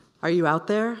Are you out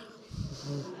there?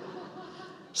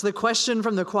 So the question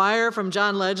from the choir from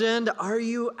John Legend, are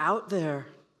you out there?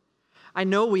 I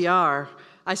know we are.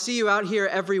 I see you out here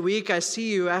every week. I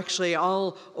see you actually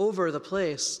all over the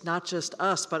place, not just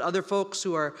us, but other folks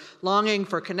who are longing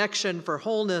for connection, for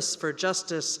wholeness, for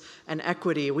justice and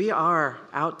equity. We are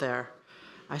out there.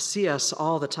 I see us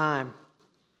all the time.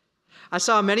 I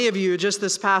saw many of you just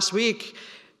this past week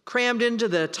crammed into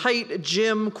the tight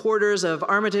gym quarters of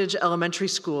Armitage Elementary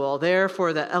School, there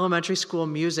for the elementary school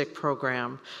music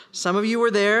program. Some of you were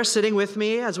there sitting with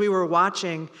me as we were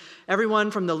watching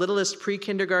everyone from the littlest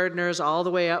pre-kindergartners all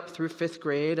the way up through 5th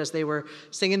grade as they were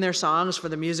singing their songs for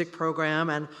the music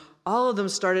program, and all of them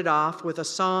started off with a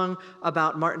song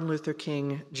about Martin Luther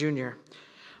King Jr.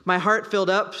 My heart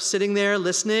filled up sitting there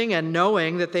listening and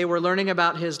knowing that they were learning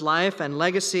about his life and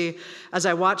legacy as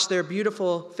I watched their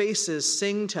beautiful faces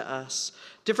sing to us.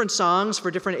 Different songs for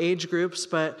different age groups,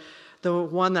 but the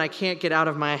one that I can't get out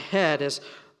of my head is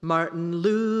Martin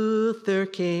Luther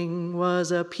King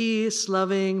was a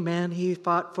peace-loving man. He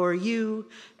fought for you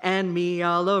and me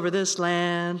all over this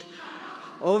land.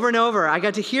 Over and over, I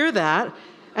got to hear that,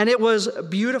 and it was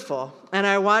beautiful. And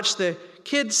I watched the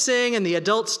kids sing and the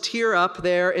adults tear up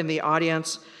there in the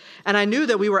audience. And I knew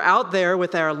that we were out there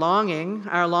with our longing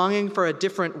for a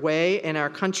different way in our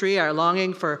country, our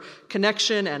longing for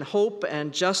connection and hope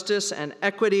and justice and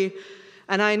equity.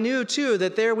 And I knew, too,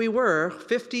 that there we were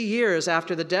 50 years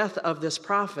after the death of this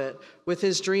prophet with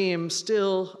his dream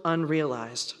still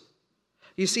unrealized.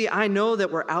 You see, I know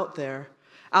that we're out there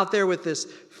with this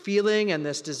feeling and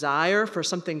this desire for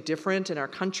something different in our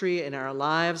country, in our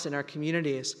lives, in our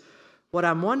communities. What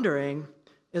I'm wondering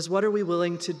is, what are we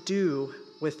willing to do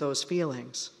with those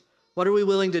feelings? What are we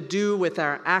willing to do with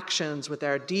our actions, with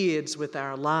our deeds, with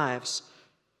our lives?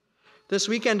 This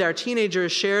weekend, our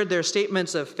teenagers shared their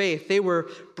statements of faith. They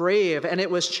were brave, and it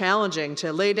was challenging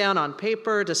to lay down on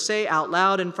paper, to say out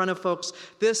loud in front of folks,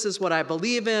 this is what I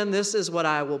believe in, this is what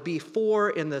I will be for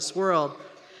in this world.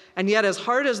 And yet, as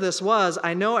hard as this was,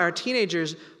 I know our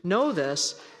teenagers know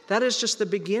this. That is just the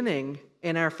beginning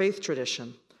in our faith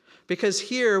tradition. Because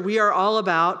here we are all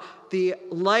about the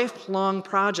lifelong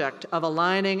project of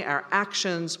aligning our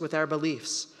actions with our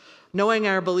beliefs. Knowing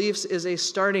our beliefs is a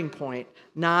starting point,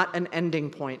 not an ending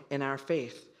point in our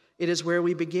faith. It is where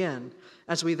we begin,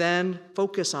 as we then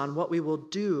focus on what we will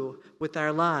do with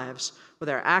our lives, with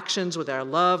our actions, with our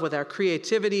love, with our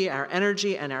creativity, our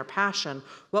energy, and our passion.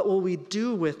 What will we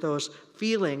do with those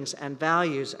feelings and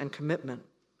values and commitment?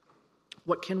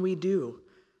 What can we do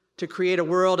to create a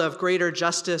world of greater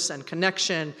justice and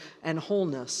connection and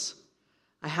wholeness?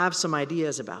 I have some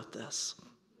ideas about this.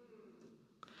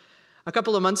 A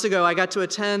couple of months ago, I got to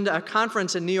attend a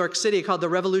conference in New York City called the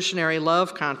Revolutionary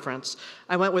Love Conference.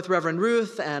 I went with Reverend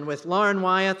Ruth and with Lauren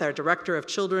Wyeth, our Director of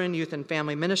Children, Youth, and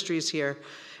Family Ministries here.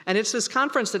 And it's this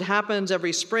conference that happens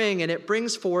every spring, and it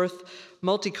brings forth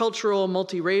multicultural,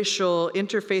 multiracial,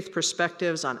 interfaith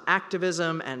perspectives on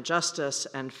activism and justice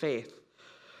and faith.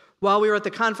 While we were at the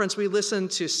conference, we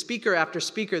listened to speaker after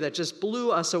speaker that just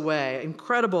blew us away.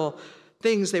 Incredible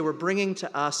things they were bringing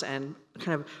to us and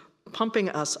kind of pumping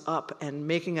us up and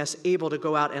making us able to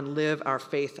go out and live our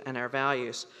faith and our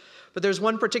values. But there's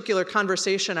one particular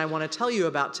conversation I want to tell you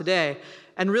about today.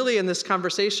 And really in this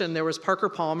conversation, there was Parker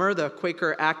Palmer, the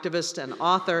Quaker activist and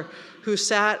author, who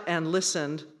sat and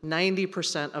listened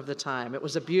 90% of the time. It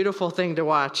was a beautiful thing to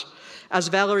watch. As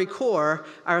Valerie Kaur,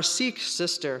 our Sikh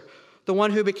sister, the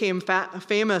one who became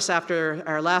famous after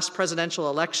our last presidential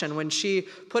election, when she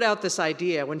put out this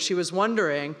idea, when she was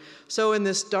wondering, so in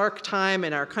this dark time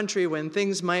in our country when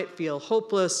things might feel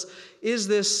hopeless, is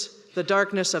this the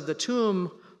darkness of the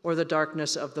tomb or the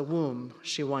darkness of the womb?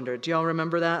 She wondered. Do y'all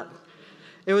remember that?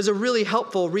 It was a really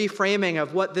helpful reframing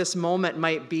of what this moment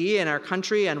might be in our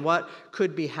country and what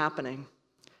could be happening.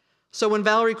 So when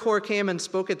Valerie Kaur came and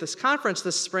spoke at this conference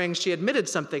this spring, she admitted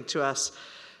something to us.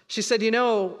 She said,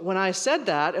 when I said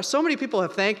that, so many people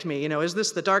have thanked me, is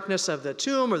this the darkness of the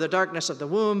tomb or the darkness of the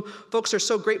womb? Folks are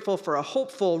so grateful for a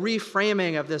hopeful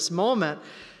reframing of this moment.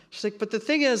 She's like, but the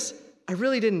thing is, I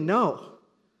really didn't know.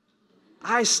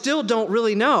 I still don't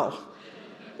really know.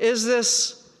 Is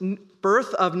this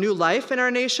birth of new life in our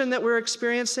nation that we're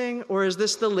experiencing, or is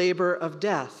this the labor of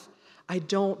death? I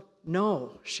don't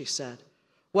know, she said.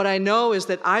 What I know is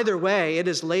that either way, it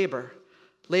is labor.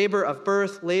 Labor of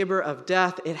birth, labor of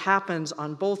death, it happens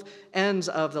on both ends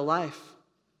of the life.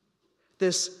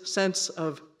 This sense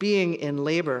of being in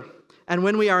labor. And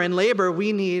when we are in labor,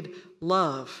 we need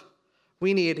love.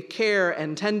 We need care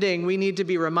and tending. We need to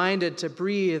be reminded to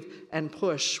breathe and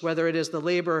push, whether it is the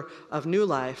labor of new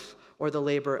life or the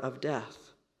labor of death.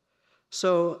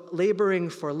 So laboring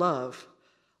for love,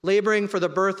 laboring for the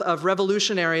birth of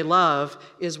revolutionary love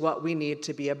is what we need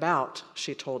to be about,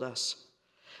 she told us.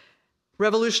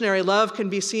 Revolutionary love can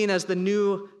be seen as the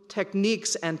new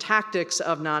techniques and tactics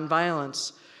of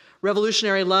nonviolence.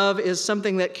 Revolutionary love is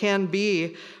something that can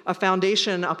be a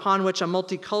foundation upon which a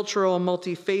multicultural,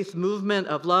 multi-faith movement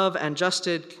of love and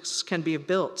justice can be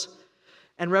built.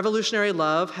 And revolutionary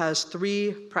love has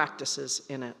 3 practices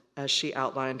in it, as she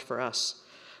outlined for us.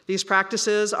 These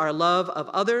practices are love of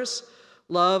others,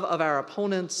 love of our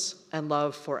opponents, and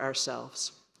love for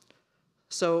ourselves.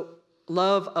 So,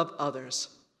 love of others.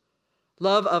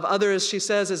 Love of others, she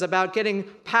says, is about getting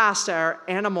past our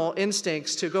animal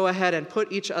instincts to go ahead and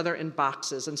put each other in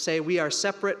boxes and say we are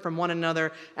separate from one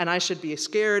another and I should be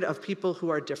scared of people who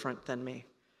are different than me.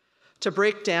 To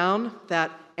break down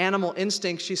that animal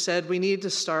instinct, she said, we need to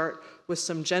start with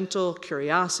some gentle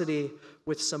curiosity,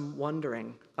 with some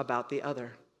wondering about the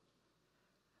other.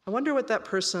 I wonder what that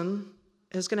person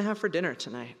is going to have for dinner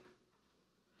tonight.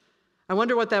 I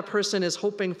wonder what that person is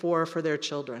hoping for their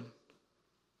children.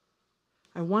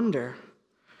 I wonder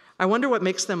what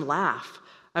makes them laugh.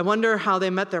 I wonder how they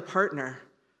met their partner.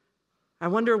 I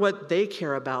wonder what they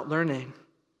care about learning.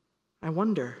 I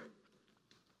wonder.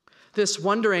 This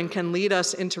wondering can lead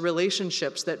us into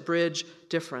relationships that bridge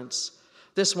difference.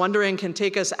 This wondering can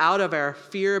take us out of our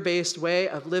fear-based way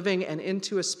of living and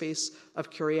into a space of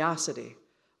curiosity,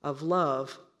 of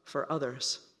love for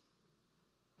others.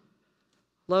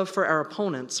 Love for our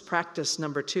opponents, practice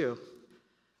number 2.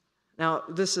 Now,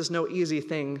 this is no easy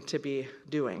thing to be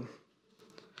doing.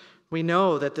 We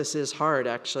know that this is hard,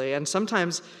 actually, and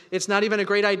sometimes it's not even a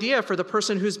great idea for the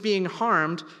person who's being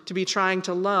harmed to be trying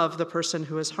to love the person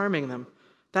who is harming them.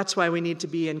 That's why we need to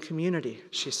be in community,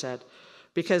 she said,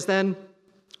 because then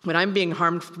when I'm being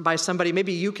harmed by somebody,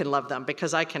 maybe you can love them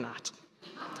because I cannot.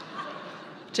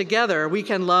 Together, we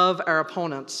can love our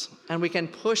opponents, and we can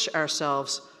push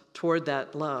ourselves toward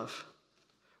that love.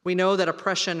 We know that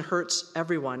oppression hurts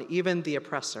everyone, even the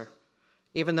oppressor,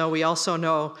 even though we also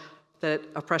know that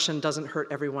oppression doesn't hurt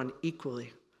everyone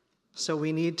equally. So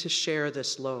we need to share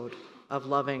this load of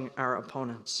loving our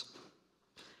opponents.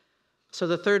 So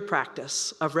the 3rd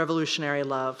practice of revolutionary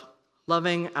love,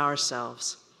 loving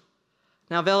ourselves.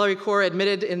 Now, Valerie Kaur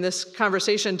admitted in this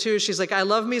conversation too, she's like, I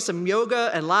love me some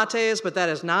yoga and lattes, but that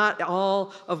is not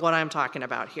all of what I'm talking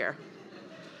about here.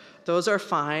 Those are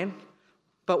fine.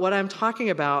 But what I'm talking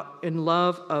about in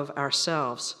love of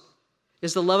ourselves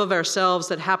is the love of ourselves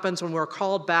that happens when we're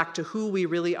called back to who we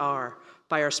really are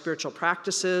by our spiritual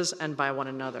practices and by one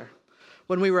another.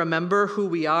 When we remember who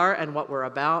we are and what we're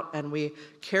about, and we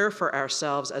care for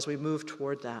ourselves as we move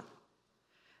toward that.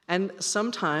 And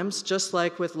sometimes, just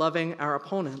like with loving our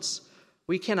opponents,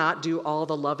 we cannot do all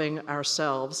the loving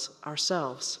ourselves.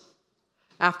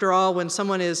 After all, when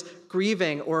someone is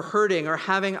grieving or hurting or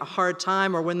having a hard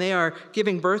time, or when they are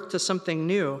giving birth to something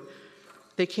new,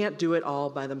 they can't do it all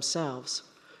by themselves.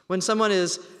 When someone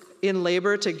is in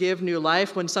labor to give new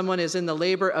life, when someone is in the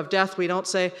labor of death, we don't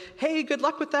say, hey, good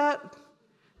luck with that.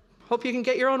 Hope you can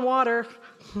get your own water.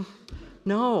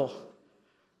 No.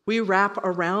 We wrap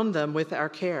around them with our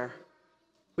care.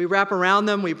 We wrap around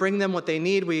them, we bring them what they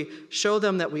need, we show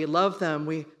them that we love them,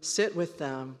 we sit with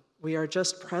them. We are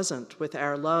just present with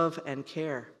our love and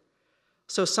care.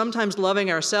 So sometimes loving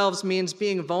ourselves means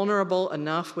being vulnerable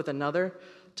enough with another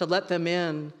to let them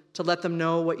in, to let them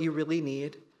know what you really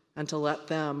need, and to let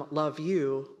them love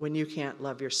you when you can't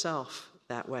love yourself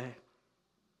that way.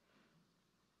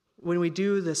 When we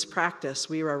do this practice,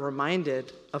 we are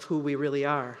reminded of who we really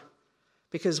are.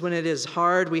 Because when it is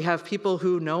hard, we have people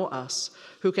who know us,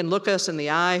 who can look us in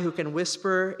the eye, who can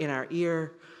whisper in our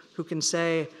ear, who can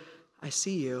say, I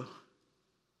see you.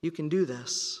 You can do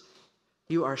this.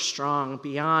 You are strong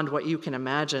beyond what you can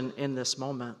imagine in this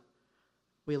moment.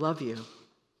 We love you.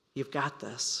 You've got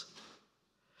this.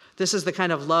 This is the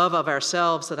kind of love of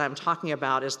ourselves that I'm talking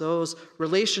about, is those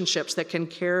relationships that can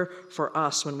care for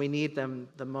us when we need them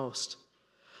the most.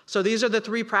 So these are the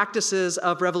 3 practices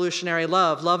of revolutionary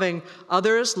love: loving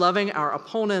others, loving our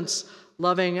opponents,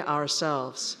 loving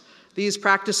ourselves. These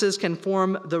practices can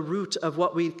form the root of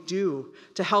what we do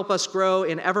to help us grow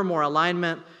in ever more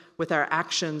alignment with our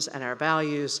actions and our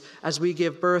values as we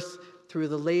give birth through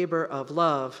the labor of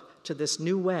love to this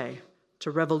new way,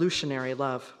 to revolutionary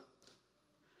love.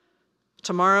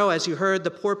 Tomorrow, as you heard,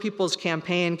 the Poor People's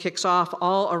Campaign kicks off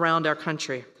all around our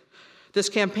country. This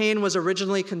campaign was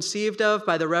originally conceived of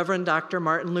by the Reverend Dr.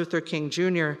 Martin Luther King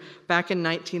Jr. back in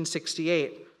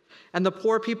 1968. And the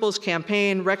Poor People's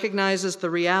Campaign recognizes the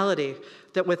reality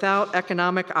that without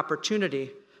economic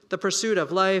opportunity, the pursuit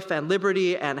of life and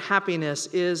liberty and happiness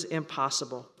is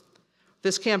impossible.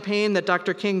 This campaign that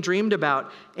Dr. King dreamed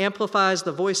about amplifies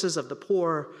the voices of the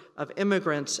poor, of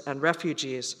immigrants and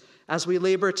refugees as we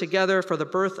labor together for the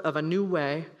birth of a new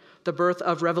way, the birth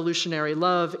of revolutionary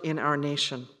love in our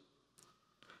nation.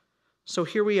 So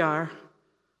here we are,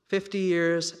 50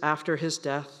 years after his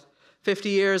death, 50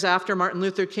 years after Martin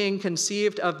Luther King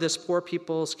conceived of this Poor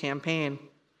People's Campaign.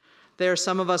 There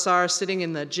some of us are sitting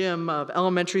in the gym of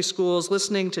elementary schools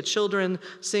listening to children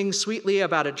sing sweetly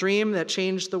about a dream that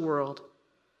changed the world.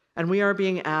 And we are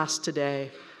being asked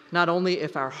today, not only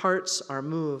if our hearts are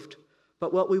moved,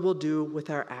 but what we will do with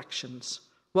our actions.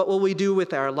 What will we do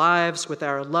with our lives, with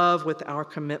our love, with our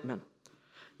commitment?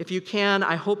 If you can,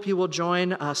 I hope you will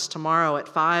join us tomorrow at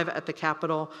 5 at the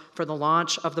Capitol for the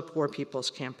launch of the Poor People's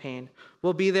Campaign.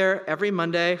 We'll be there every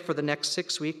Monday for the next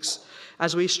 6 weeks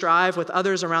as we strive with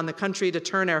others around the country to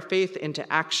turn our faith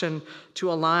into action,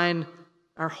 to align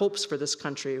our hopes for this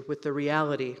country with the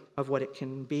reality of what it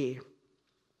can be.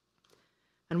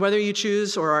 And whether you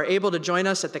choose or are able to join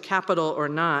us at the Capitol or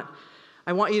not,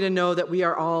 I want you to know that we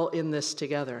are all in this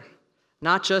together.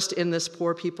 Not just in this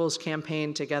Poor People's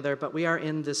Campaign together, but we are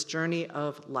in this journey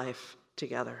of life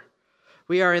together.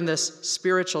 We are in this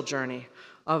spiritual journey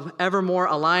of ever more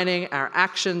aligning our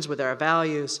actions with our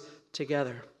values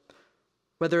together.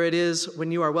 Whether it is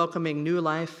when you are welcoming new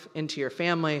life into your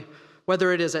family,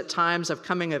 whether it is at times of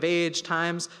coming of age,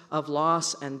 times of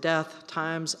loss and death,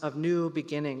 times of new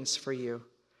beginnings for you,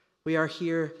 we are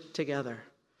here together,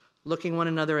 looking one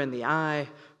another in the eye,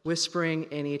 whispering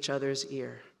in each other's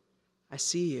ear. I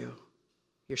see you.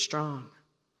 You're strong.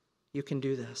 You can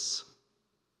do this.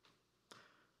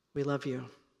 We love you.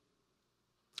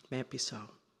 May it be so.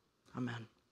 Amen.